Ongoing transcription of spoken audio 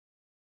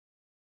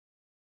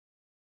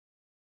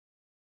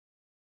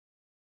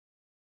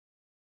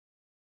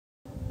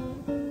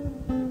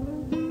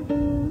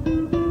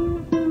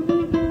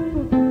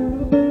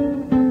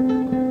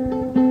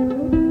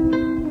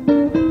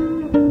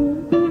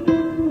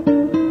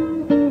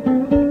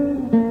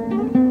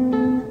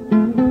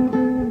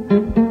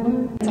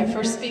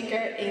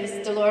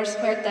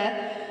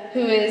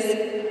who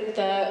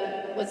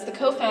was the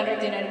co-founder of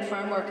the United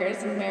Farm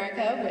Workers of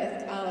America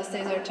with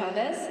Cesar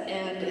Chavez,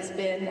 and has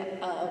been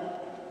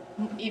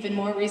even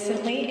more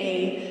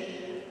recently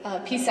a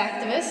peace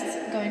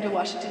activist, going to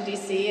Washington,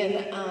 D.C.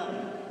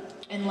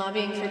 and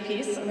lobbying for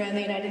peace around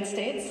the United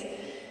States.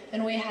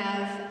 And we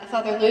have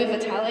Father Lou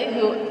Vitale,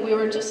 who we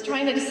were just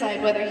trying to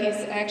decide whether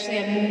he's actually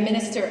a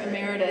minister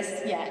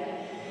emeritus yet.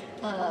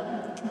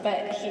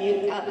 But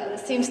he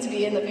seems to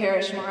be in the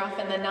parish more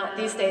often than not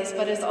these days,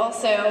 but is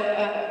also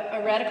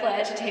a radical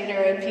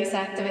agitator and peace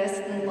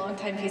activist, and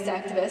longtime peace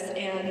activist,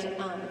 and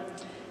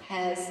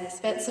has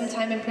spent some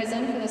time in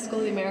prison for the School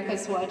of the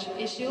Americas Watch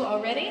issue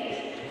already,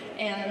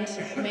 and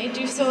may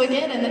do so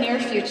again in the near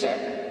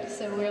future.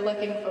 So we're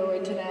looking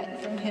forward to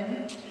that from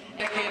him.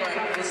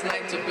 Dedicate this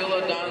night to Bill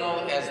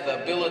O'Donnell as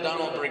the Bill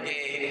O'Donnell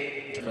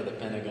Brigade for the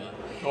Pentagon.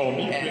 Oh,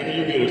 me, you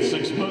get it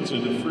 6 months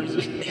in the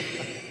freezer.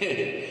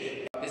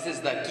 This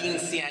is the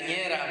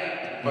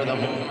quinceañera for the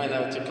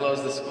movement to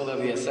close the School of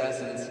the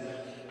Assassins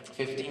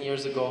 15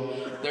 years ago.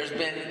 There's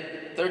been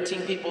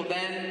 13 people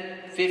then,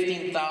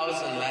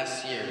 15,000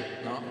 last year,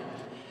 no?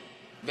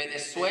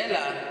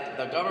 Venezuela,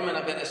 the government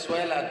of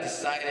Venezuela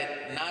decided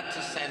not to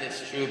send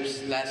its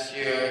troops last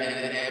year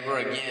and ever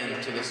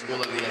again to the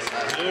School of the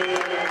Assassins.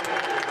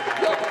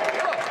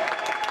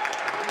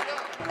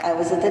 I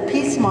was at the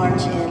Peace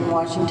March in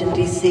Washington,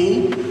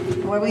 D.C.,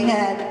 where we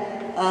had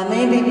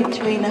maybe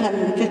between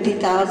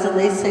 150,000,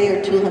 they say,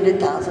 or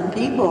 200,000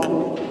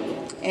 people.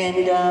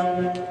 And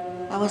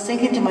I was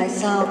thinking to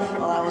myself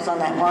while I was on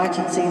that march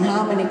and seeing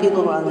how many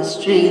people were on the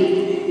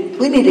street,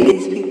 we need to get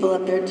these people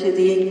up there to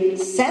the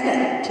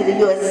Senate, to the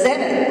U.S.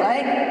 Senate,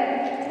 right?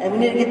 And we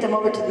need to get them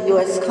over to the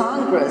U.S.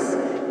 Congress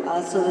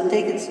so that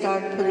they can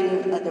start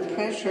putting the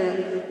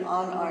pressure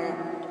on our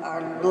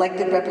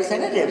elected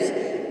representatives.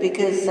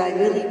 Because I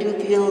really do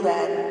feel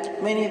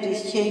that many of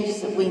these changes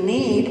that we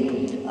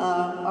need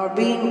are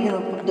being,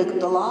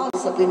 the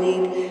laws that we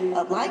need,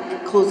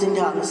 like closing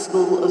down the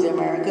School of the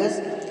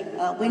Americas.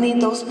 We need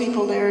those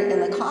people there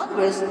in the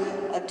Congress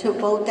to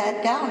vote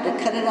that down, to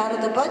cut it out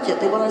of the budget.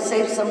 They want to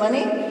save some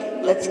money?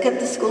 Let's cut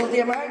the School of the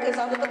Americas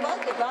out of the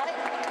budget, right?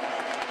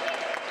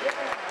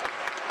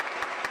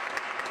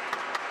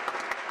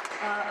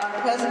 Our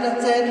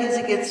president said he's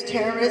against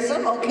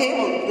terrorism. Okay,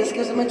 well, this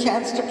gives him a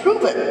chance to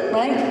prove it,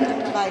 right?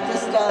 By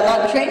just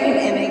not training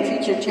any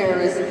future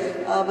terrorists.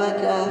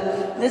 But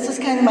this is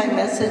kind of my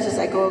message as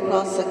I go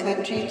across the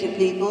country to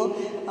people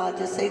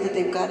to say that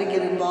they've got to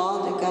get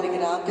involved, they've got to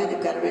get out there,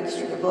 they've got to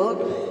register to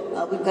vote.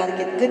 We've got to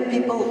get good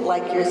people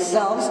like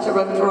yourselves to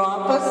run for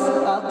office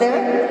out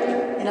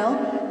there,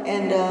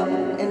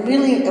 and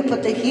really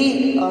put the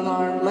heat on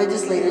our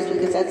legislators,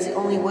 because that's the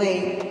only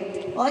way.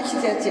 Well, I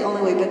should say that's the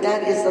only way, but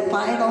that is the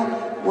final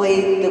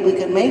way that we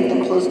can make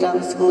them close down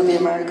the School of the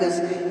Americas,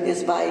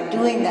 is by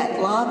doing that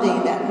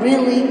lobbying, that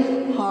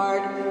really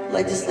hard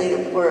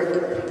legislative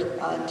work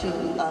to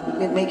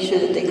make sure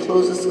that they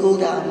close the school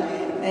down.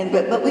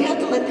 But we have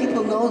to let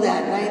people know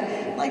that, and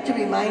I like to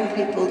remind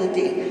people that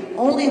the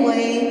only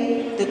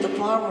way that the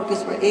farm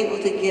workers were able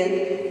to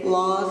get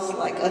laws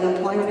like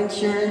unemployment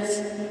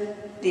insurance,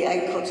 the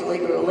Agricultural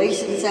Labor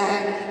Relations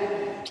Act,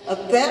 a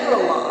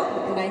federal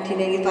law in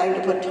 1985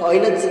 to put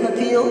toilets in the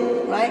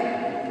field,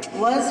 right,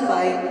 was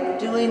by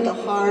doing the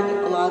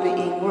hard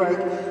lobbying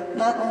work,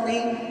 not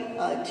only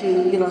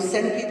to,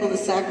 send people to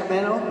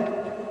Sacramento.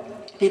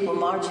 People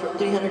marched for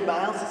 300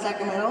 miles to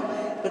Sacramento,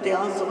 but they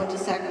also went to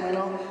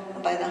Sacramento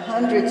by the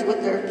hundreds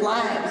with their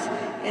flags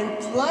and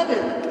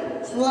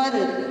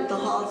flooded the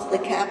halls of the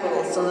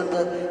Capitol so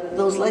that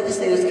those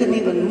legislators couldn't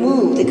even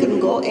move. They couldn't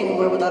go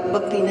anywhere without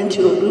bumping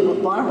into a group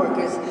of farm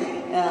workers.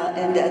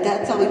 And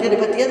that's how we did it.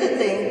 But the other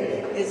thing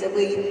is that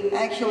we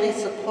actually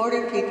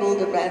supported people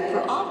that ran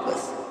for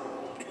office.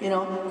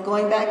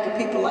 Going back to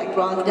people like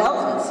Ron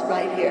Dellums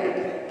right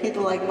here,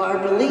 people like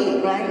Barbara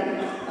Lee, right?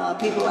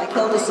 People like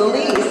Hilda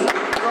Solis,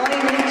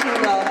 going into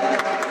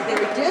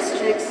their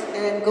districts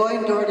and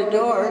going door to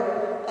door.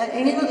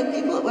 And the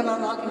people that went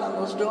on knocking on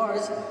those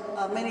doors,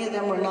 many of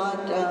them were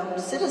not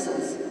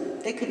citizens.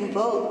 They couldn't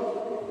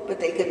vote, but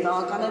they could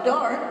knock on a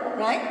door,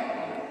 right?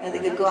 And they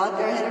could go out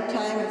there ahead of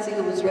time and see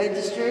who was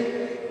registered,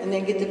 and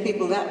then get the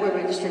people that were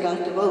registered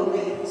out to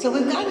vote. So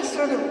we've got to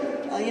sort of,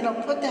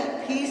 put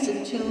that piece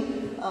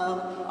into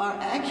our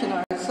action,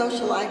 our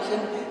social action.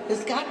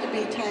 Has got to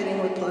be tied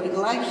in with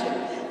political action.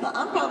 Now,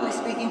 I'm probably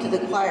speaking to the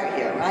choir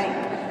here,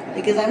 right?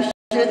 Because I'm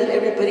sure that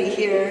everybody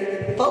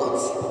here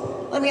votes.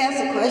 Let me ask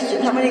a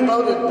question. How many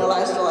voted in the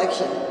last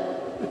election?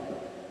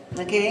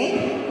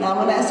 Okay, now I'm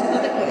going to ask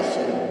another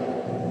question.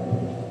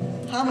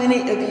 How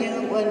many of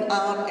you went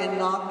out and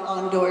knocked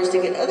on doors to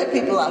get other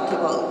people out to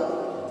vote?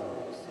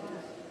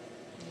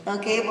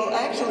 Okay, well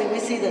actually we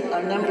see that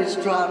our numbers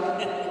drop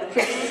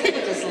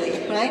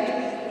precipitously,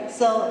 right?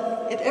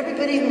 So if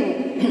everybody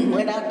who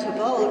went out to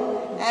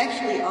vote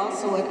actually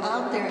also went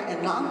out there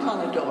and knocked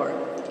on a door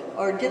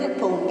or did a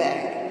phone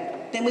bank,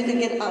 then we could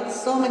get out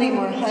so many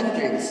more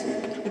hundreds,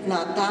 if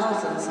not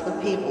thousands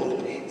of people.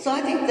 So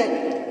I think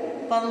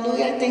that, Father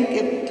Louis, I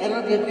don't know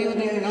if you agree with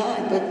me or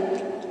not, but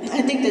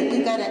I think that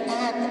we've got to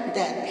add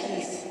that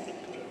piece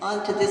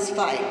onto this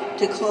fight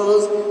to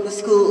close the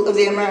School of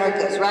the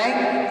Americas,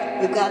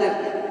 right? We've got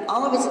to,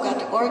 all of us have got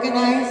to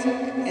organize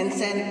and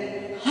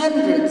send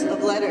hundreds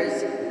of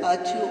letters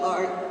to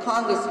our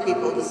Congress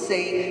people to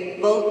say,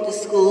 vote the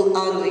school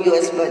out of the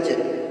U.S. budget.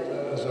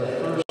 That was our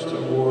first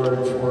award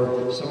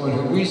for someone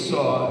who we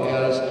saw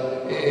as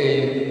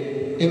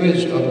a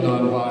image of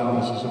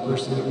nonviolence, as a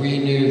person that we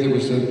knew that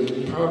was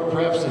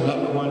perhaps the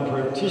 #1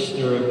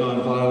 practitioner of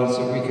nonviolence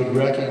that we could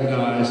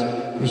recognize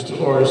was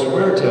Dolores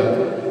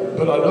Huerta.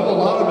 But I know a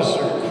lot of us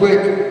are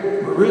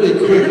we're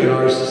really quick in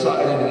our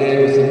society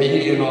today with the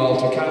media and all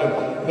to kind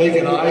of make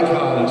an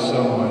icon of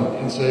someone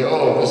and say,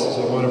 oh, this is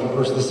a wonderful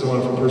person, this is a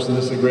wonderful person,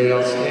 this is a great,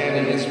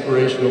 outstanding,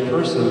 inspirational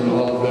person and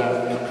all of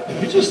that.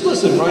 If you just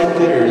listen right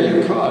there,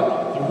 you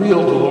caught the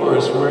real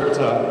Dolores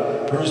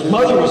Huerta. Her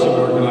mother was an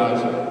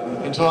organizer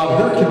and taught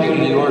her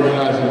community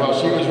organizing while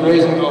she was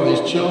raising all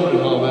these children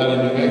and all that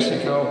in New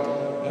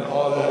Mexico and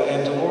all that.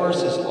 And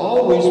Dolores has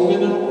always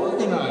been an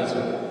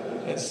organizer.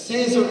 And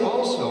Caesar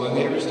also, and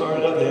they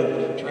started out, they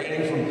had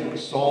training from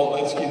Saul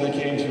Linsky that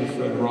came through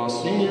Fred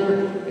Ross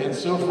Sr. and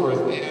so forth.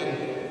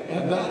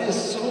 And that is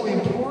so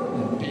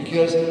important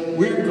because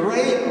we're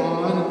great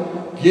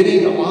on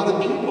getting a lot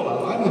of people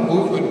out. I'm a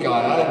movement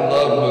guy. I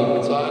love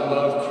movements. I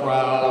love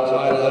crowds.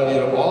 I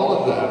love, all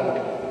of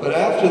that. But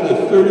after the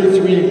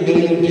 33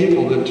 million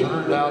people that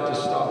turned out to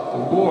stop the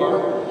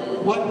war,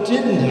 what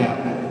didn't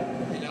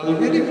happen? There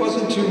really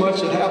wasn't too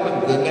much that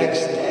happened the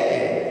next day.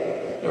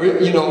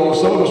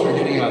 Some of us were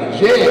getting out of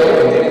jail,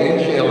 and getting in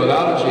jail and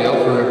out of jail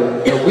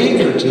for a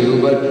week or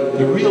two, but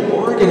the real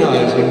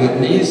organizing that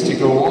needs to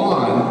go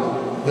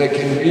on that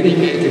can really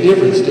make a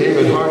difference.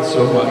 David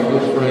Hartzell, my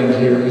good friend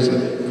here, is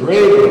a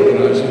great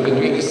organizer. He's been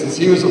doing this since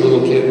he was a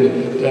little kid,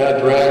 and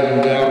Dad dragged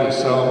him down to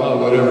Selma,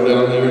 whatever,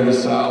 down there in the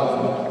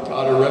South, and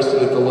got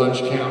arrested at the lunch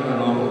counter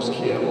and almost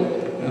killed,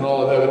 and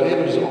all of that. But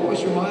David is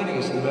always reminding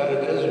us of the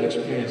Nevada Desert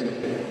experience.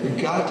 We've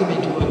got to be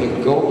doing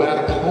the go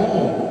back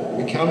home.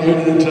 We come here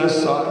to the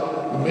test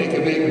site, we make a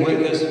big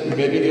witness, we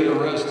maybe get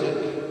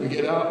arrested, we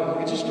get out, and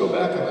we just go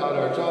back about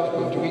our jobs.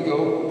 But do we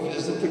go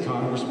visit the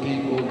Congress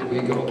people? Do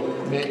we go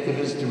make the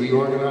visit? Do we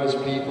organize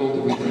people?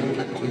 Do we bring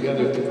people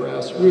together at the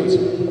grassroots?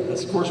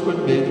 That's, of course, what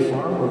made the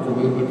farm worker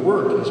movement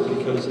work, is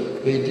because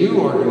they do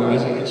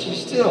organizing. And she's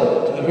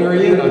still, to the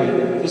very end,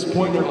 at this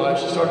point in her life,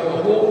 she's starting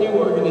a whole new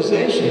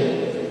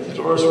organization, the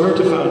Dolores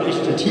Huerta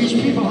Foundation, to teach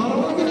people how to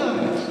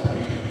organize.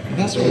 And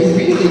that's what we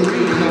really,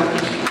 really have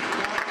to do.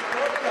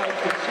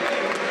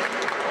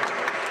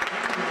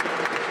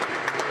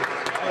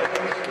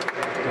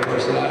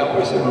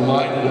 I'm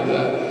reminded of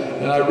that.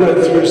 And I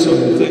read through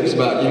some things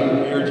about you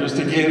here just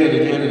again and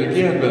again and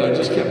again, but I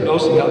just kept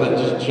noticing how that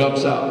just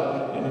jumps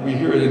out. And we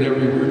hear it in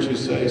every word you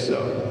say.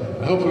 So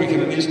I hope we can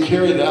at least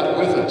carry that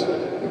with us,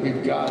 that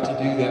we've got to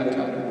do that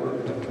kind of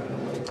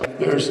work.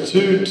 There's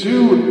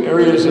two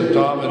areas of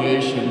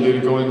domination that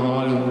are going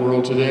on in the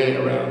world today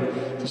around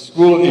the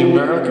School of the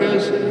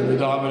Americas and the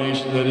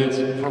domination that it's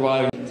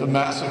providing, the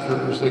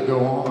massacres that go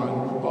on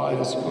by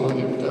the School of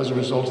the, as a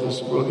result of the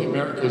School of the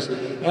Americas,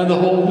 and the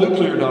whole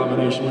nuclear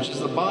domination, which is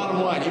the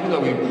bottom line. Even though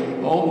we've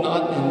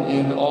not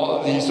in all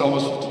of these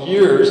almost 50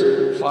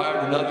 years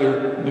fired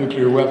another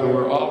nuclear weapon,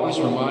 we're always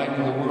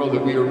reminding the world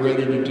that we are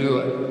ready to do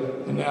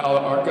it. And now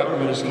our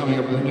government is coming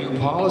up with a new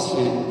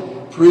policy,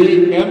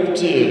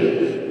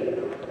 preemptive.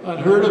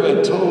 Unheard of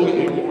and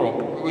totally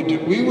immoral.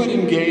 We would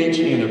engage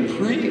in a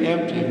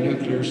preemptive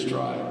nuclear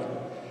strike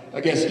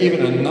against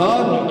even a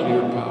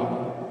non-nuclear power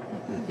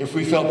if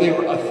we felt they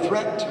were a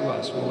threat to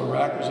us. Well,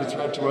 Iraq was a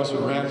threat to us,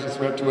 Iran was a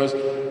threat to us,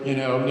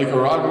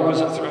 Nicaragua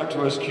was a threat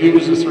to us, Cuba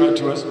was a threat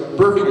to us,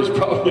 Berkeley was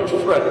probably a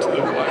threat to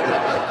the White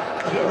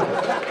House.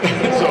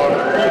 So,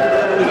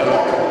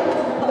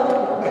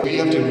 we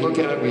have to look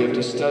at it, we have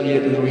to study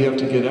it, and then we have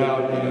to get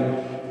out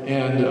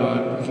and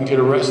we can get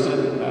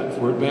arrested at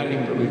Fort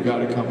Benning, but we've got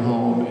to come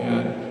home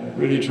and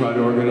really try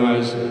to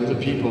organize the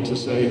people to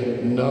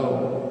say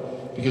no.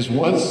 Because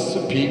once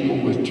the people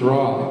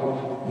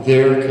withdraw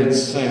their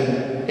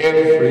consent,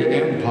 every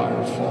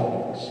empire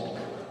falls.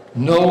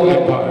 No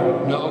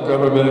empire, no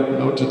government,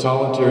 no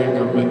totalitarian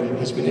government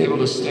has been able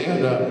to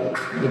stand up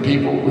when the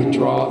people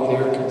withdraw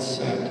their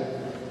consent.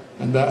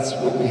 And that's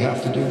what we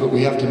have to do, but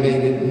we have to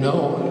make it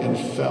known and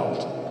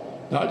felt.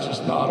 Not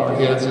just nod our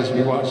heads as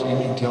we watch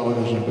evening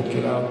television, but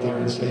get out there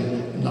and say,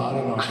 not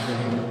in our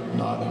name,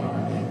 not in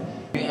our name.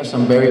 We have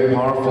some very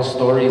powerful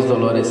stories,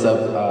 Dolores,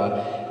 of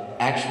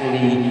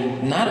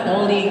actually not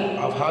only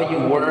of how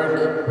you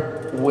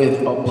work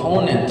with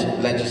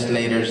opponent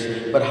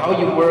legislators, but how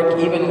you work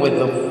even with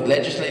the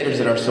legislators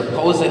that are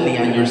supposedly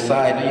on your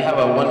side. You have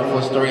a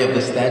wonderful story of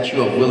the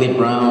statue of Willie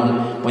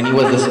Brown when he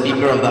was the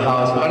Speaker of the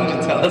House. Why don't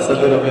you tell us a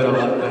little bit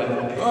about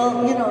that?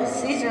 Well,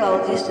 Caesar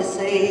always used to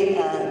say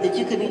that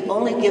you can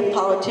only give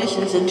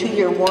politicians a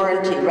 2-year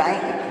warranty,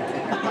 right?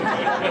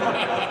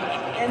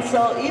 And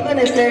so even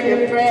if they're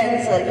your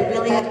friends, you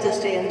really have to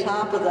stay on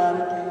top of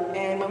them.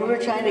 And when we were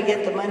trying to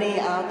get the money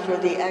out for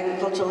the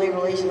Agricultural Labor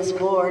Relations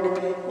Board,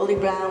 Willie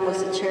Brown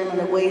was the chairman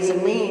of Ways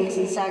and Means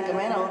in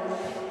Sacramento.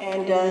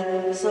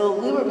 And so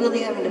we were really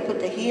having to put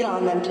the heat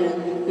on them to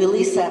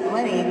release that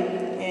money.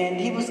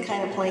 And he was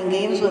kind of playing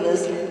games with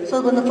us.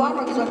 So when the farm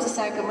workers went to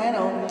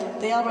Sacramento,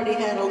 they already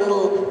had a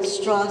little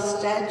straw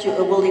statue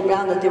of Willie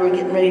Brown that they were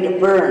getting ready to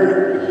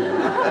burn.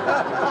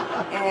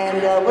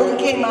 And Willie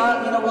came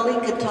out, you know,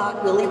 Willie could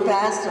talk really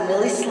fast and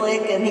really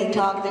slick, and he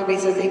talked there. He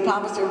says he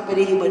promised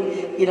everybody he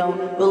would, you know,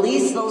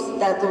 release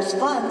those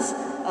funds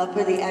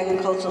for the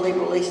Agricultural Labor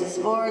Relations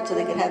Board so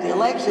they could have the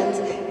elections.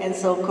 And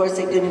so, of course,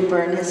 they didn't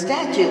burn his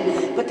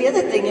statue. But the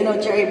other thing, you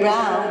know, Jerry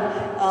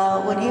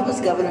Brown, when he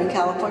was governor of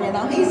California,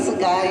 now he's the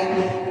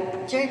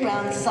guy, Jerry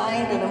Brown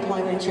signed an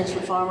employment insurance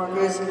for farm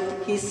workers.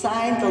 He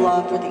signed the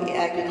law for the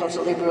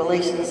Agricultural Labor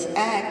Relations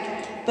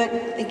Act.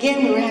 But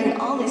again, we were having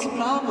all these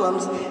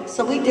problems.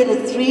 So we did a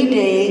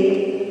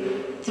 3-day,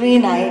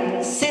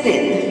 3-night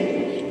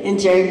sit-in in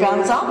Jerry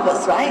Brown's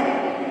office,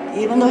 right?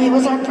 Even though he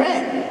was our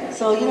friend.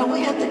 So, you know, we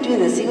have to do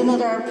this. Even though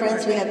they're our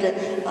friends, we have to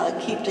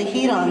keep the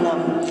heat on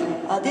them.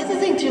 The other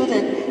thing, too,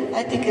 that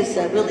I think is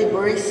really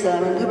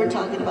worrisome, and we were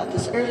talking about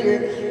this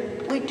earlier,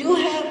 we do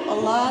have a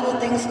lot of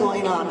things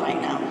going on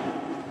right now.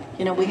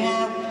 You know, we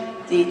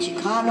have the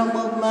Chicano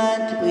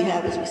movement, we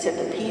have, as we said,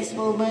 the peace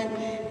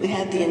movement, we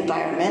have the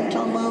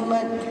environmental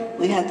movement,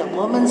 we have the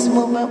women's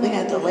movement, we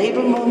have the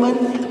labor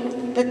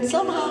movement, but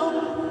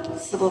somehow,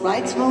 civil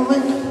rights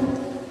movement,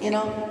 you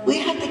know, we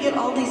have to get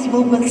all these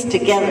movements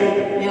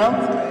together, you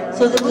know,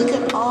 so that we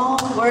can all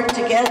work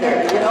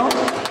together, you know.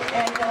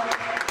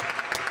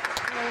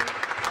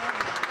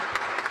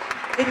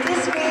 And it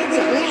just means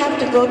that we have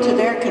to go to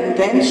their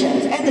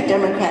conventions, and the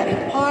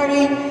Democratic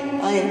Party,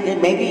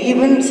 and maybe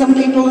even some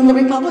people in the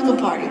Republican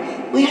Party.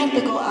 We have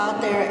to go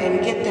out there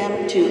and get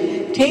them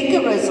to take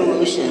a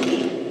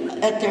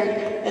resolution at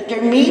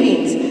their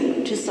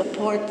meetings to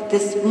support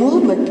this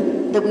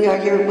movement that we are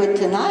here with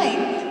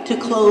tonight to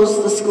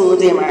close the School of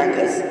the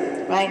Americas,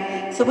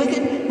 right? So we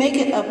could make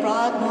it a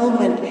broad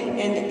movement.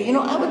 And, you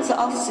know, I would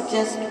also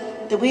suggest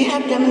that we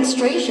have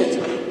demonstrations.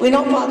 We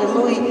know Father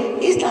Louis,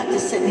 he's not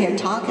just sitting here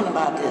talking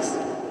about this.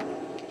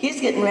 He's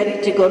getting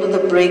ready to go to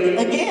the brig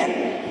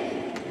again.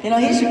 You know,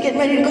 he's getting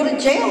ready to go to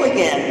jail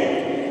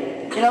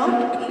again, you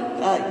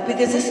know,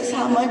 because this is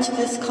how much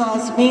this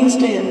cause means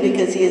to him,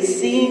 because he has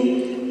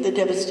seen the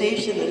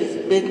devastation that has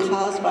been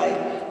caused by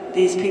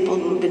these people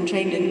who have been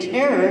trained in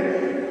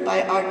terror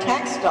by our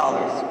tax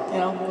dollars, you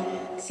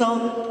know.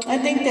 So I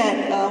think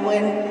that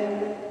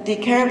when the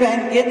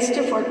caravan gets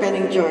to Fort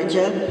Benning,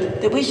 Georgia,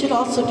 that we should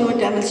also do a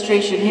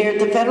demonstration here at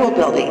the Federal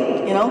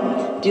Building, you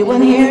know. Do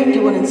one here,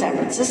 do one in San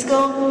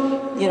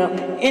Francisco, you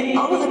know, in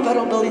all of the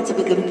federal buildings that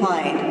we can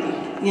find.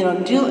 You know,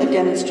 do a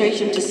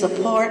demonstration to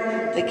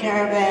support the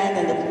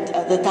caravan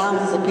and the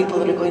thousands of people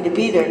that are going to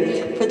be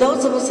there. For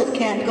those of us that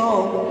can't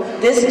go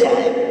this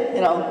time,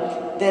 you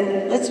know,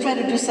 then let's try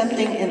to do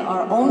something in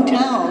our own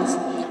towns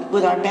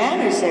with our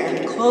banners there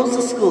to close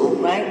the school,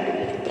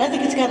 right? But I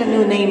think it's got a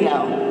new name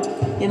now.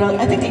 You know,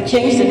 I think they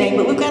changed the name,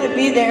 but we've got to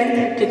be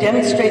there to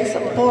demonstrate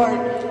support,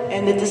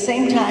 and at the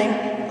same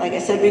time, like I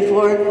said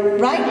before,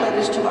 write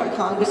letters to our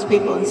Congress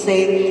people and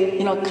say,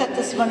 you know, cut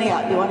this money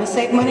out. You want to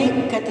save money?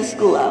 Cut the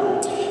school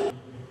out.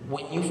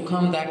 When you've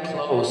come that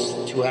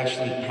close to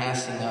actually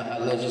passing a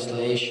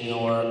legislation,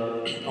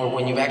 or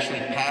when you've actually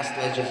passed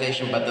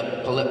legislation but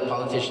the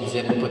politicians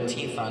didn't put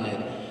teeth on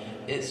it,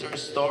 is there a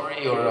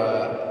story or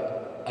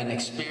an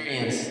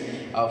experience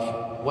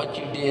of what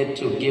you did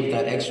to give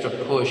that extra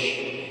push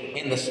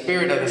in the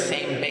spirit of the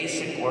same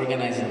basic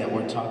organizing that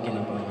we're talking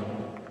about?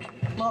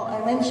 Well,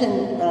 I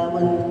mentioned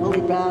when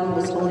Willie Brown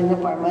was holding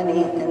up our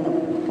money in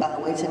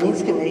the Ways and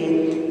Means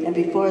Committee, and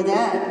before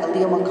that,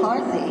 Leo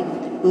McCarthy,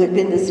 who had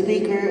been the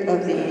Speaker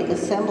of the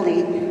Assembly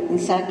in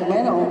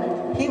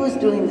Sacramento, he was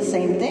doing the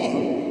same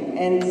thing.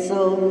 And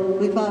so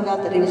we found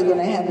out that he was going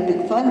to have a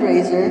big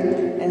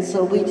fundraiser, and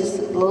so we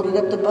just loaded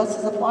up the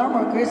buses of farm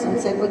workers and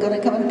said, we're going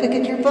to come and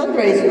picket your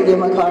fundraiser, Leo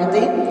McCarthy.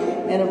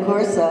 And of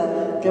course,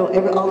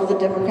 all of the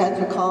Democrats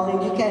were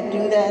calling, you can't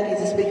do that,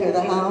 he's the Speaker of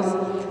the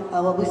House.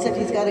 Well, we said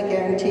he's got to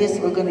guarantee us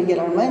we're going to get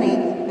our money,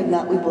 if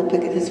not, we will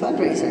picket his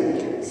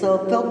fundraiser.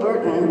 So Phil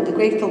Burton, the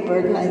great Phil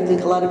Burton, I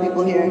think a lot of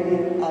people here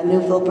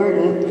knew Phil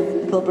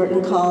Burton. Phil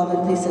Burton called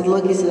and he said,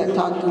 look, he said, I've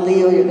talked to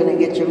Leo, you're going to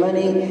get your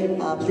money,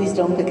 please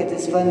don't picket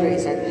this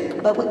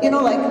fundraiser. But, you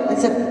know, like I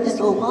said just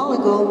a little while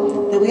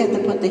ago, that we have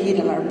to put the heat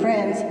on our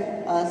friends,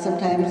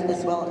 sometimes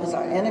as well as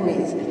our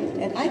enemies.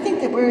 And I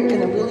think that we're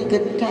in a really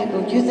good time,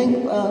 don't you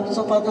think,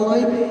 so Father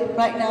Lloyd,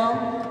 right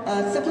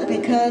now, simply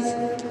because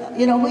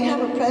you know, we have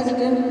a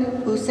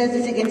president who says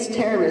he's against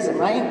terrorism,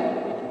 right?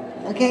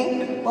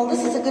 Okay? Well,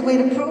 this is a good way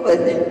to prove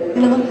it,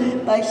 you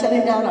know, by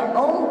shutting down our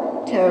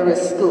own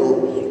terrorist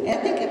school. And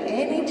I think if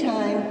any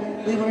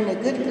time we were in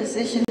a good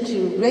position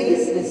to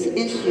raise this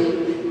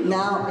issue,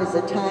 now is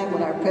a time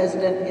when our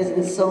president is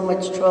in so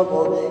much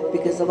trouble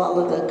because of all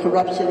of the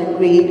corruption and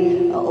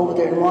greed over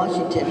there in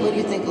Washington. What do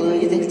you think, Lou?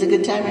 You think it's a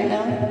good time right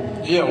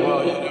now? Yeah,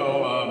 well, you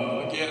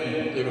know,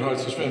 again, David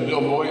Hart's friend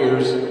Bill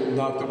Moyers,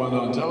 not the one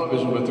on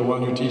television, but the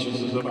one who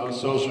teaches us about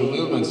social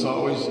movements,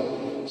 always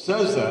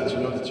says that, you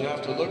know, that you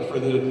have to look for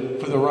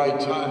the right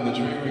time, the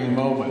triggering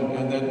moment,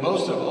 and that a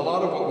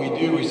lot of what we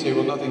do, we say,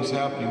 well, nothing's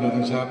happening,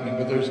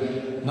 but there's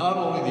not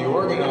only the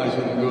organizing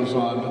that goes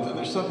on, but then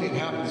there's something that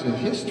happens in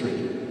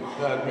history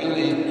that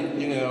really,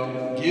 you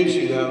know, gives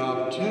you that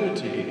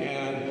opportunity.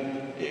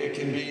 And it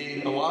can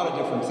be a lot of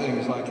different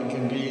things. Like it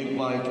can be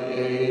like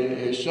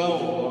a shuttle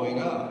blowing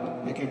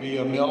up. It can be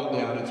a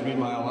meltdown at 3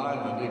 Mile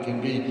Island. It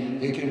can be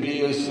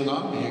a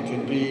tsunami. It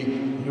can be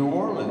New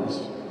Orleans.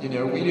 You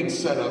know, we didn't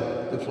set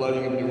up the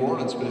flooding of New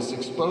Orleans, but it's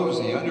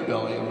exposed the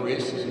underbelly of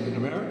racism in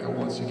America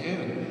once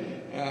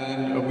again.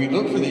 And we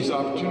look for these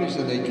opportunities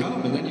and they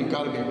come, and then you've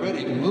got to be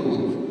ready to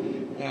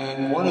move.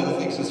 And one of the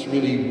things that's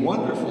really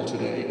wonderful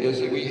today is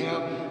that we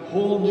have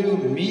whole new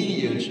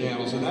media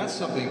channels, and that's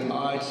something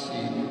I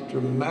see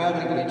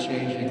dramatically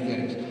changing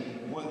things.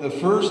 When the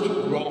first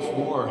Gulf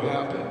War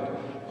happened,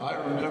 I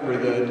remember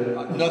that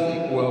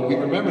we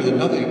remember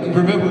nothing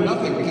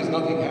because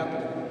nothing happened.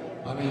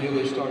 I mean,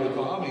 they started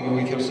bombing, and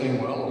we kept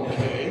saying, well,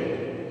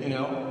 okay, you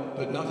know,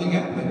 but nothing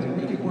happened. There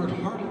really weren't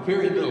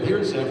very little. Here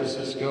in San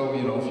Francisco,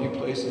 you know, a few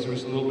places, there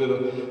was a little bit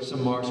of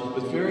some marches,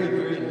 but very,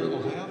 very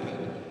little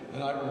happened.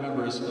 And I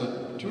remember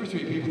 2 or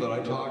 3 people that I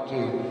talked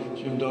to,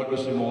 Jim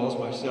Douglas, Jim Wallace,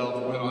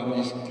 myself, went on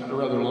these kind of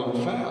rather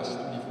long fasts,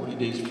 40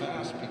 days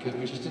fast, because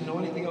we just didn't know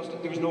anything else.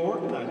 There was no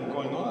organizing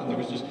going on. There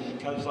was just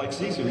kind of like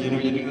Caesar, you know,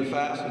 you do the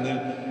fast and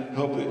then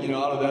hope that, you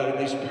know, out of that, at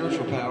least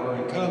spiritual power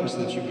comes,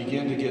 that you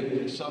begin to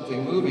get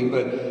something moving.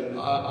 But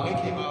I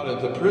came out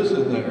of the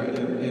prison there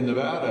in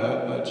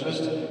Nevada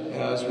just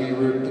as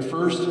the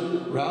first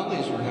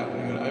rallies were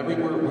happening. And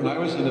everywhere, when I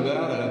was in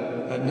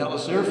Nevada at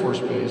Nellis Air Force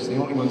Base, the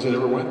only ones that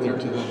ever went there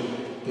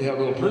they have a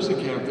little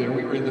prison camp there.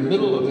 We were in the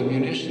middle of the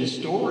munitions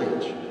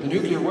storage. The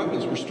nuclear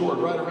weapons were stored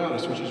right around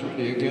us, which is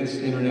really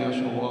against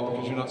international law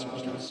because you're not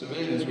supposed to put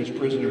civilians, which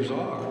prisoners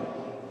are,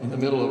 in the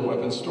middle of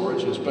weapons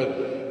storages.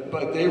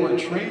 But they were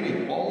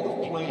training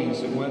all the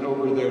planes that went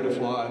over there to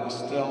fly, the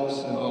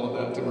stealths and all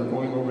of that were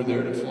going over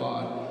there to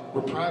fly,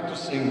 were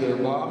practicing their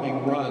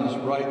bombing runs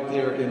right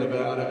there in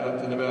Nevada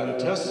at the Nevada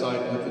test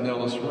site at the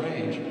Nellis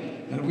Range.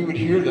 And we would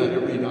hear that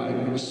every night,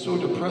 and it was so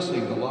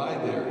depressing to lie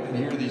there and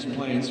hear these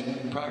planes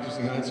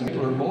practicing. I had some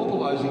people are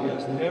mobilizing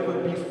as never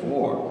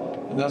before,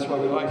 and that's why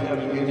we like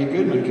having Amy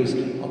Goodman, because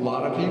a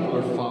lot of people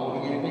are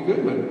following Amy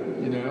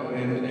Goodman, you know,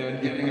 and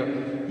getting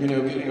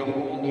a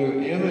whole new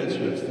image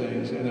of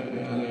things,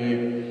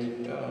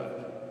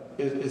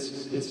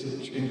 it's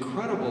an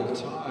incredible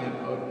time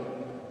of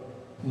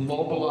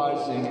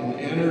mobilizing and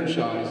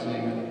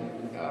energizing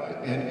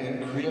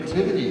and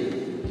creativity.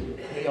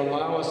 They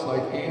allow us,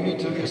 like Amy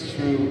took us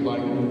through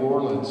like New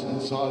Orleans and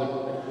saw the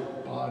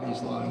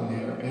bodies lying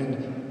there.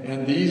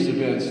 And these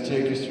events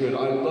take us through it.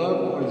 I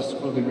love going to the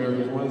School of the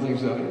Americas. One of the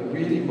things that I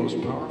really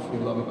most powerfully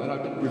love, and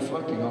I've been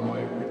reflecting on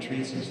my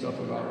retreats and stuff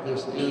about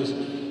this,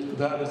 is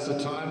that it's a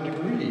time to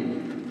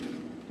grieve.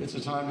 It's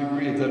a time to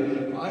grieve.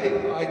 That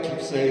I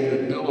keep saying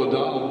that Bill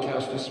O'Donnell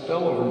cast a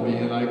spell over me,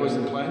 and I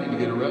wasn't planning to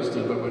get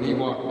arrested, but when he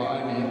walked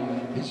by me,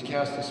 he's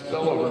cast a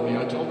spell over me.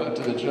 I told that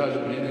to the judge,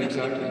 but he didn't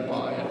exactly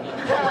buy it.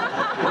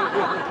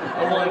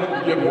 I wanted him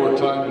to give more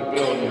time to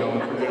Bill, you know,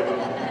 and forget about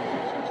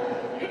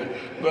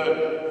it.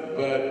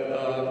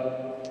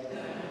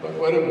 But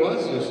what it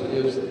was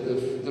is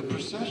the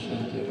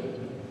procession did it.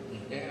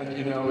 And,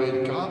 you know,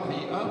 it got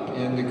me up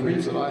in the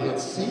grief that I had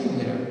seen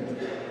there.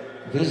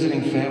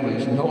 Visiting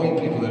families, knowing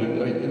people that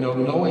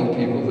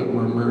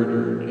were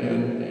murdered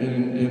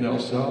in El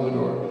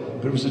Salvador.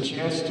 But it was a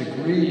chance to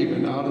grieve,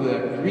 and out of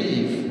that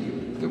grief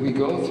that we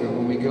go through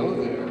when we go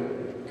there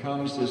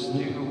comes this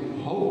new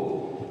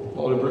hope.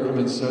 Walter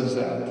Brueggemann says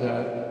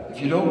that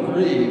if you don't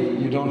grieve,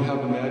 you don't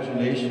have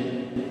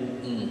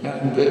imagination.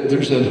 And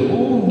there's a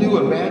whole new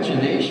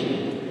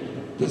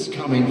imagination that's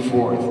coming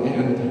forth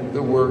in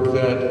the work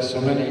that so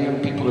many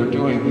young people are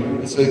doing.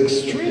 It's an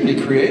extremely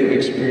creative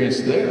experience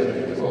there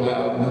that we'll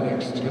have in the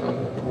next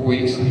couple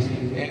weeks.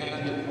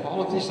 And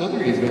all of these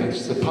other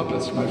events, the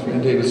puppets, my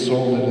friend David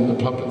Solman and the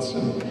puppets,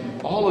 and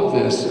all of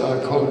this,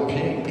 Code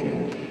Pink,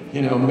 and,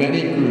 you know,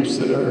 many groups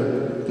that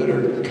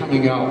are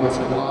coming out with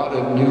a lot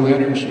of new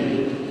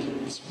energy.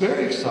 It's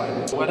very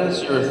exciting. What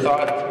is your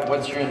thought?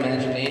 What's your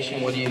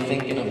imagination? What are you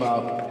thinking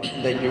about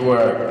that you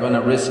are going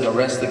to risk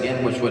arrest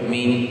again, which would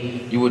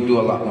mean you would do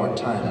a lot more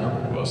time, no?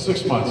 Well,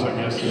 6 months, I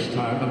guess, is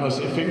time, unless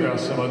they figure out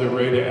some other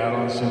way to add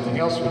on something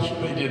else, which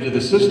they did to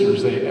the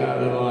sisters. They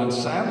added on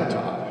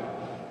sabotage.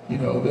 You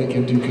know, they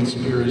can do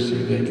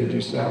conspiracy, they can do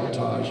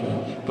sabotage.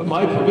 But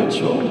my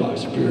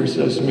spirit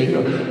says to me,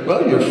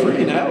 well, you're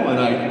free now, and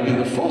I give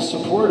you the full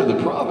support of the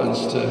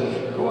province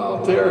to go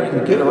out there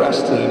and get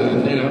arrested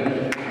and, you know,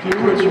 do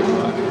what you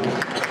want.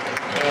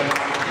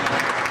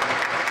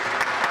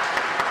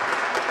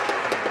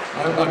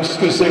 I'm just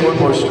going to say one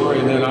more story,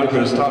 and then I'm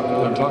going to stop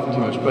because I'm talking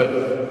too much. But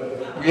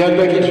we had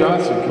Becky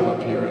Johnson come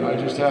up here, and I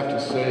just have to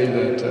say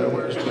that,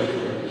 where's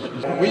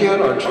Becky? We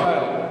had our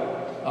trial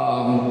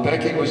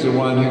Becky was the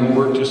one who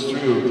worked us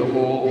through the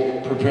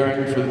whole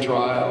preparing for the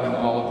trial and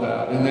all of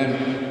that. And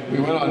then we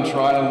went on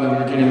trial, and then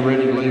we were getting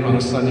ready to leave on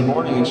a Sunday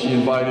morning, and she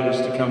invited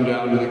us to come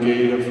down to the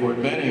gate of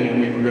Fort Benning,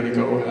 and we were going to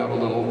go have a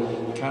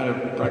little kind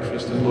of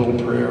breakfast and a little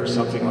prayer or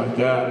something like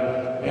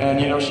that. And,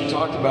 you know, she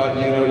talked about,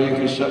 you know, you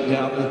can shut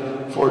down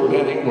the Fort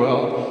Benning.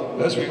 Well,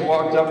 as we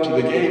walked up to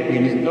the gate, we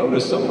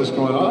noticed something was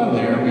going on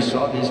there. We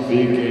saw these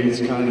big gates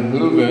kind of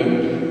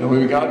moving, and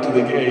when we got to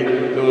the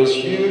gate, those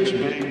huge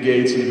big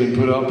gates that had been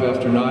put up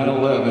after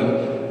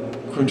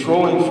 9/11,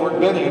 controlling Fort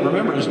Benning. And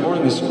remember, there's more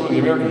than the School of the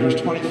Americans.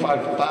 There's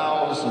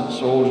 25,000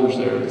 soldiers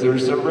there.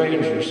 There's the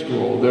Ranger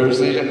School. There's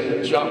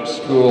the Jump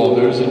School.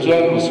 There's the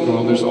General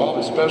School. There's all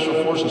the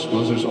Special Forces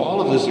schools. There's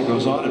all of this that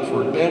goes on at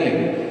Fort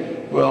Benning.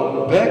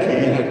 Well,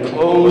 Becky had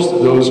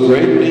closed those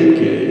great big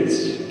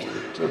gates,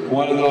 took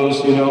one of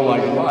those, you know,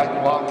 like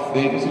black lock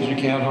things that you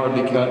can't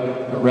hardly cut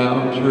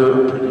around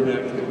her pretty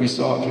neck that we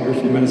saw up here a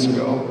few minutes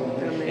ago,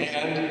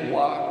 and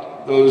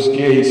locked those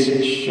gates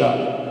shut.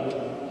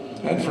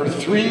 And for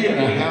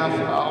 3.5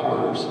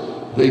 hours,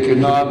 they could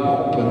not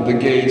open the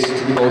gates to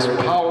the most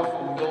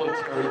powerful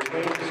military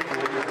training school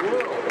in the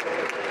world.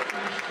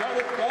 She shut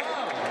it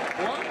down.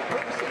 One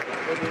person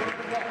was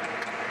burned up.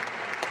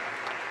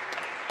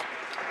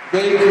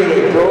 They could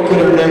have broken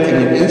her neck in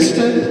an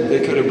instant.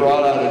 They could have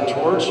brought out a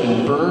torch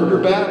and burned her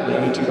badly. I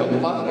mean, it took a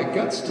lot of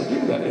guts to do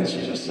that. And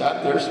she just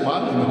sat there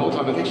smiling the whole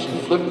time. I think she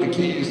flipped the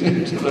keys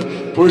into the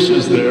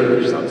bushes there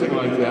or something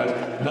like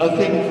that.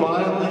 Nothing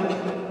violent.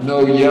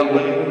 No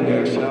yelling,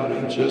 no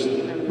shouting, just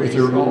with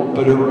her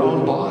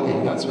own body.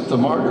 That's what the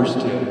martyrs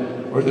did.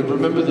 Or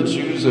remember the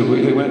Jews,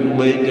 they went and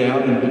laid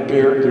down and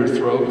bared their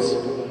throats.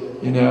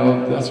 You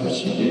know, that's what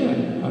she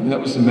did. I mean, that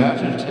was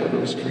imaginative,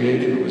 it was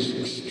creative, it was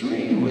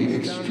extremely,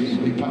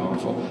 extremely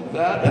powerful.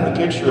 That and the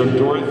picture of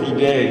Dorothy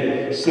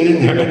Day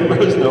sitting there in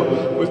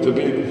Fresno with the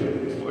big,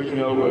 you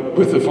know,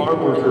 with the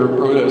farm worker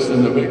protest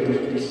and the big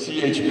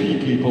CHP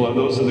people, and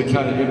those are the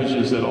kind of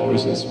images that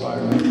always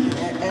inspire me.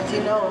 As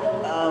you know,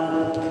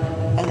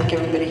 I think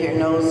everybody here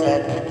knows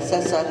that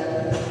Cesar,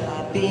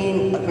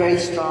 being a very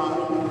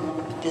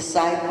strong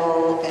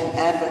disciple and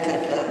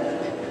advocate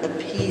of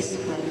peace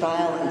and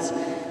violence,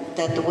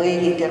 that the way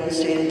he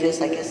demonstrated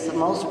this, I guess the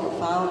most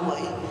profound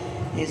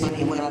way, is when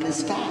he went on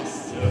his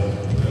fast.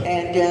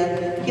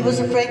 And he was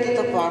afraid that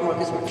the farm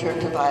workers would turn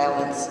to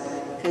violence,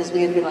 because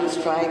we had been on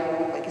strike,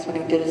 I guess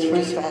when he did his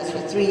first fast,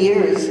 for 3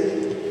 years.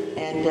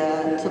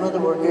 And some of the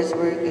workers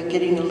were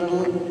getting a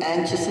little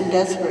anxious and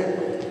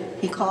desperate.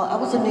 I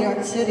was in New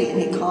York City, and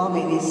he called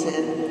me and he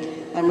said,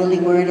 I'm really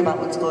worried about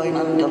what's going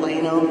on in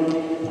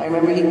Delano. I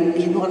remember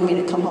he wanted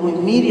me to come home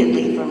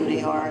immediately from New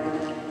York.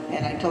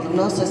 And I told him,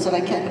 no, so I said,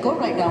 I can't go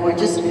right now. We're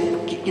just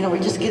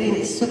getting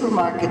these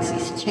supermarkets,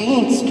 these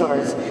chain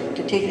stores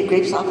to take the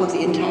grapes off of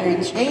the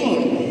entire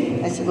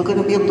chain. I said, we're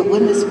going to be able to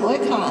win this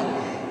boycott.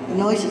 And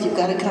no, he said, you've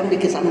got to come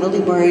because I'm really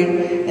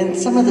worried. And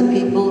some of the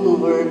people who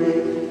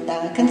were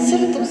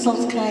considered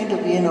themselves kind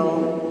of, you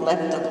know,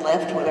 left of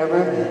left,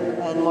 whatever,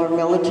 and more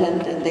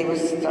militant, and they were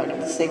starting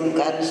to say, we've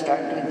got to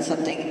start doing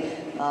something,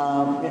 you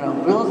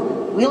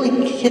know,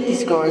 really hit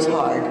these growers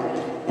hard.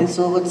 And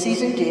so what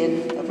Cesar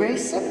did, a very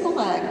simple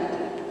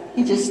act,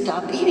 he just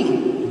stopped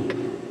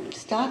eating.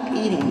 Stopped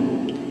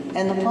eating.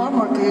 And the farm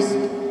workers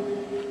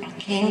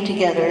came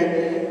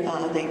together,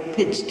 they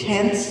pitched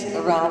tents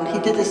around, he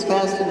did this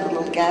fast in a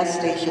little gas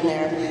station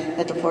there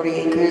at the 40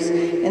 acres,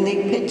 and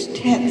they pitched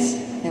tents,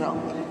 you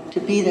know, to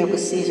be there with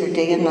Cesar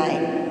day and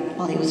night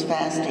while he was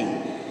fasting.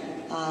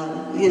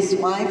 His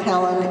wife,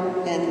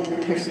 Helen,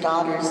 and her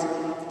daughters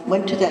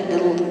went to that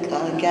little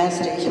gas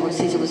station where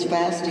Cesar was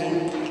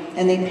fasting,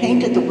 and they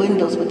painted the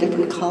windows with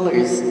different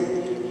colors,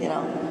 you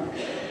know.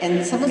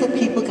 And some of the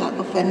people got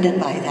offended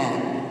by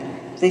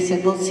that. They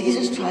said, well,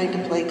 Cesar's trying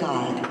to play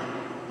God.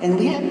 And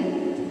we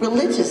had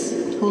religious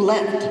who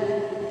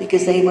left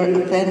because they were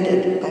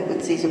offended by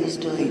what Cesar was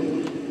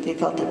doing. They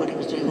felt that what he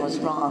was doing was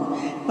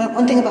wrong. But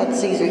one thing about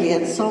Cesar, he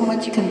had so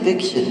much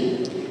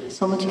conviction,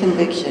 so much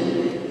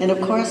conviction. And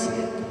of course,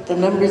 the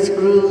numbers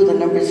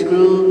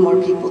grew,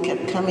 more people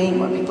kept coming,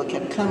 more people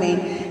kept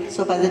coming.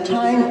 So by the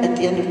time, at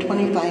the end of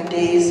 25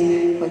 days,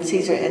 when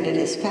Cesar ended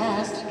his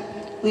fast,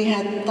 we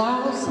had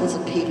thousands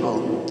of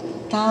people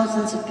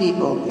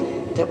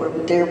that were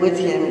there with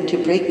him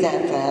to break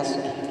that fast.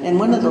 And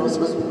one of those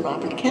was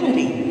Robert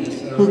Kennedy,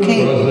 who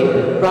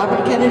came.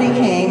 Robert Kennedy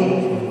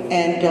came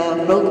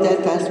and broke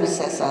that fast with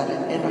Cesar.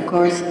 And of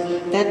course,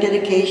 that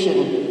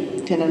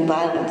dedication to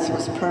nonviolence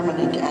was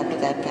permanent after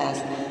that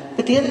fast.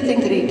 But the other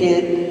thing that he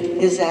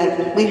did is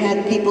that we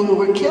had people who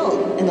were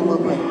killed in the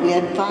movement. We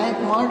had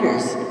 5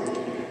 martyrs.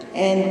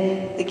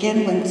 And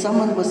again, when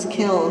someone was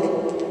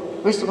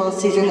killed, first of all,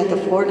 Cesar had the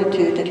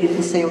fortitude that he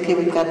didn't say, okay,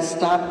 we've got to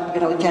stop,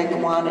 you know, we can't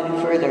go on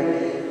any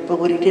further. But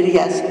what he did, he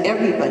asked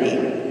everybody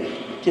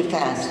to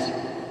fast.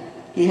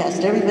 He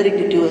asked everybody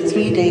to do a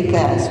 3-day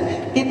fast.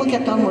 People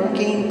kept on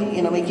working,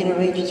 you know, making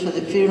arrangements for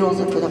the funerals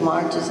and for the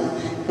marches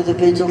and for the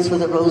vigils, for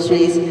the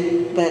rosaries.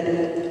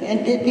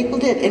 People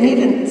did. And he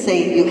didn't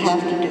say, you have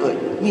to do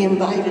it. He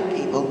invited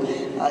people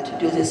to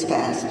do this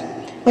fast.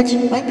 which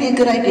might be a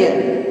good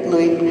idea,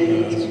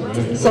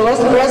 Louis. So let's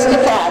for us to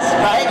fast,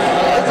 right?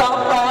 Let's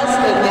all fast,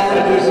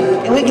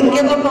 and we can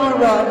give up our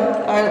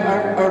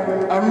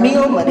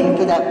meal money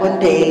for that one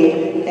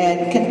day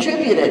and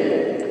contribute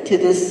it to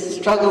this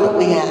struggle that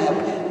we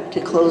have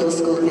to close the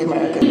School of the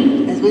Americas.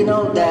 As we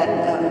know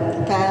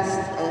that fasts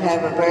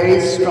have a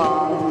very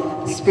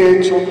strong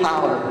spiritual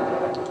power.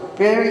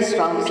 Very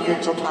strong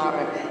spiritual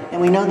power, and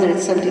we know that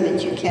it's something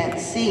that you can't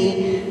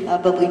see,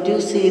 but we do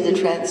see the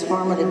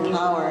transformative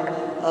power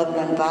of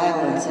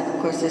nonviolence, and of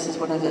course this is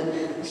one of the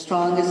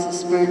strongest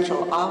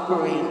spiritual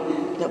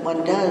offering that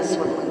one does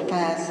when one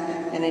fasts,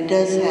 and it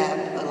does have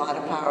a lot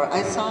of power.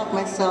 I saw it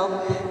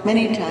myself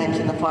many times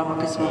in the farm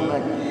workers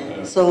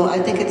movement, so I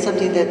think it's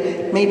something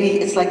that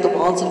maybe it's like the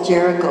walls of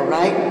Jericho,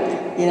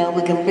 right? You know,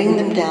 we can bring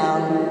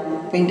down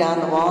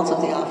the walls of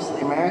the Office of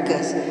the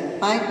Americas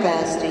by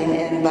fasting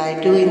and by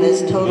doing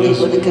this totally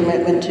with a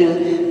commitment to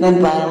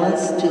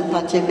nonviolence, to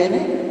Pace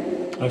Bene.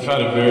 I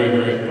found it very,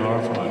 very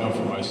powerful, I know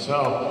for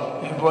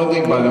myself. And one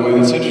thing, by the way,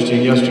 that's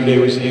interesting, yesterday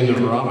was the end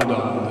of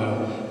Ramadan,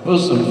 the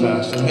Muslim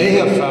fast, and they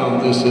have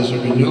found this as a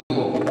renewal.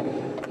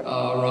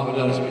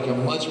 Ramadan has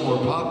become much more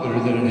popular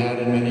than it had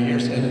in many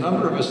years, and a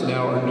number of us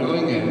now are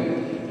doing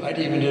it. I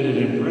even did it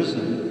in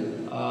prison.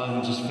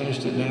 And just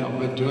finished it now,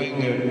 but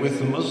doing it with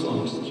the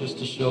Muslims just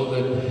to show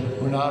that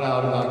we're not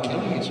out about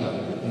killing each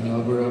other. You know,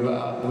 we're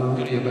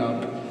really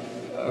about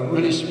a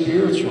really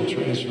spiritual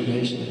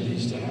transformation that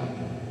needs to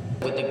happen.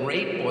 With the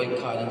Great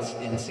Boycott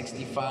in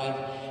 '65,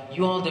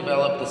 you all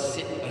developed a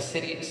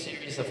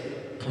series of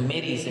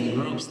committees and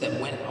groups that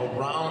went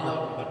around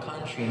the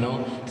country, you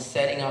know,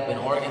 setting up and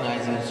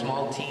organizing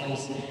small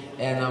teams.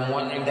 And I'm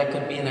wondering, that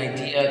could be an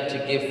idea to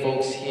give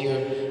folks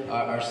here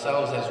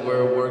ourselves as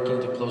we're working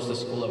to close the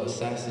School of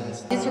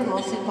Assassins. These are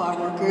mostly farm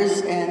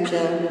workers, and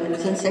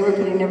since they were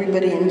putting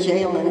everybody in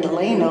jail in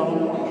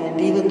Delano,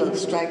 and even though the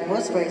strike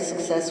was very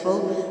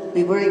successful,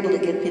 we were able to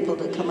get people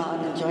to come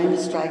out and join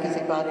the strike as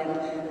they brought in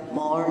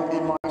more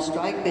and more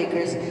strike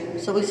breakers.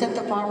 So we sent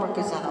the farm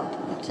workers out.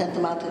 We sent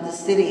them out to the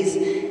cities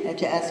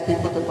to ask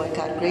people to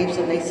boycott grapes,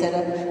 and they set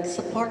up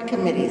support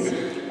committees.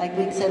 Like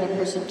we'd send a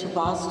person to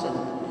Boston.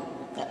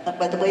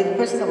 By the way, the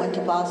person that went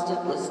to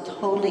Boston was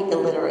totally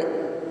illiterate.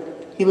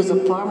 He was a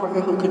farm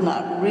worker who could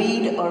not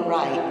read or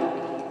write,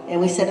 and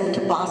we sent him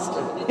to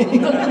Boston.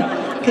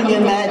 Can you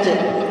imagine?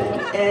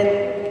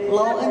 And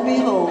lo and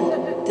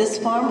behold, this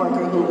farm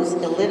worker who was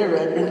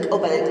illiterate, and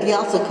but he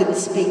also couldn't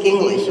speak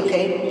English,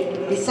 okay?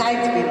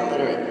 Besides being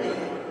illiterate,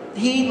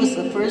 he was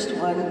the first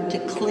one to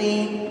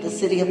clean the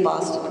city of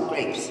Boston of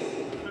grapes.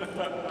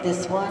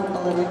 This one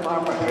illiterate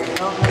farm worker, you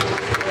know?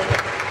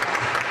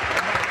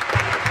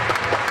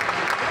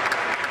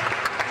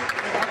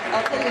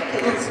 I'll tell you a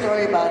little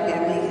story about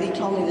him. He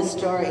told me this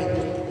story.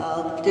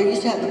 They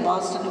used to have the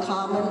Boston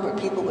Common where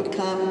people would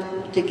come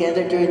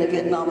together during the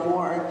Vietnam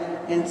War,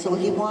 and so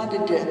he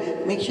wanted to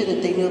make sure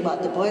that they knew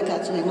about the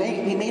boycott. So he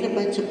made a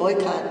bunch of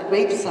boycott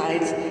grape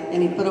signs,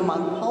 and he put them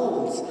on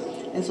poles.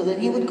 And so then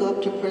he would go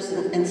up to a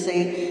person and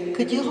say,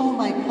 "Could you hold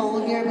my pole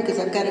here because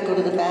I've got to go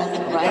to the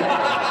bathroom, right?"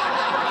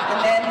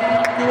 And then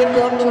he would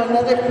go up to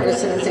another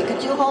person and say,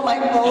 "Could you hold my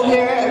pole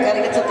here? I've got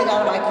to get something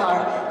out of my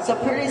car." So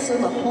pretty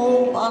soon the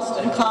whole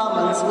Boston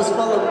Commons was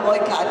full of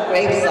boycott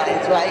grape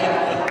signs, right?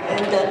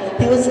 And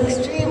he was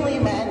extremely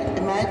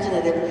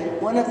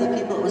imaginative. One of the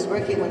people that was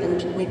working with him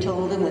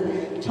told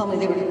me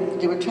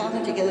they were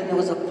traveling together and there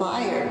was a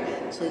fire.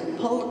 So he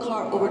pulled the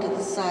car over to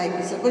the side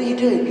and said, "What are you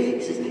doing?"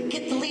 He says,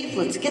 get the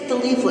leaflets.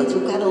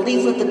 We've got to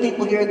leaflet the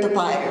people here at the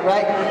fire,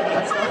 right?"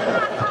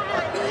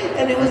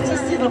 And it was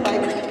just, by,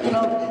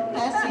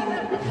 passing,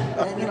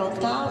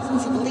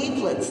 thousands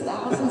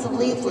of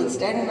leaflets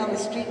standing on the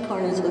street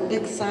corners with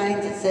big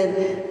signs that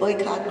said,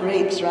 "Boycott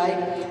grapes," right?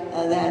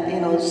 That,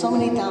 so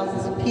many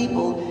thousands of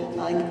people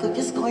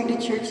just going to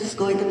churches,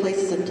 going to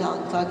places and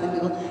talking to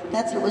people.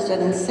 That's what was done,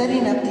 and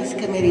setting up these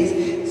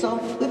committees. So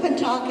we've been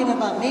talking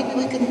about maybe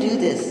we can do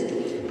this.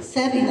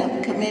 Setting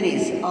up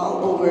committees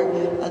all over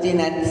the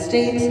United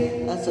States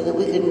so that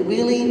we can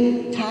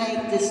really tie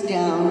this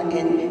down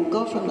and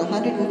go from the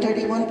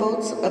 131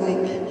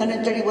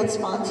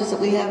 sponsors that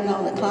we have now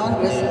in the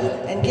Congress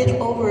and get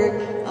over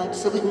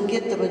so we can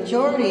get the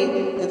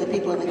majority of the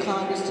people in the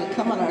Congress to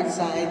come on our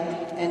side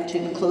and to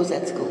close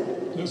that school.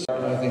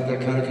 I think that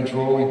kind of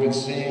control we've been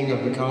seeing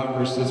of the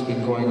Congress that's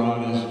been going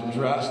on is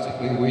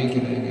drastically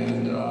weakening,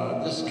 and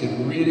this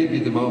could really be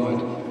the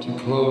moment to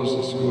close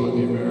the School of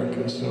the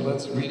Americas. So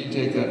let's really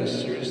take that as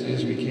seriously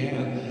as we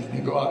can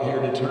and go out here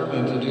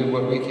determined to do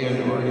what we can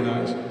to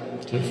organize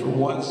to, for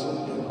once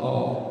and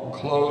all,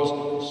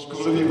 close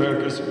School of the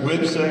Americas,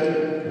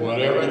 WIMSEC,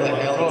 whatever the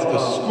hell it's called. The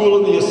School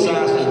of the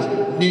Assassins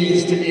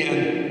needs to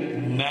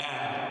end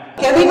now.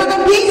 Get even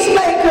the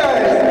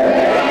peacemakers!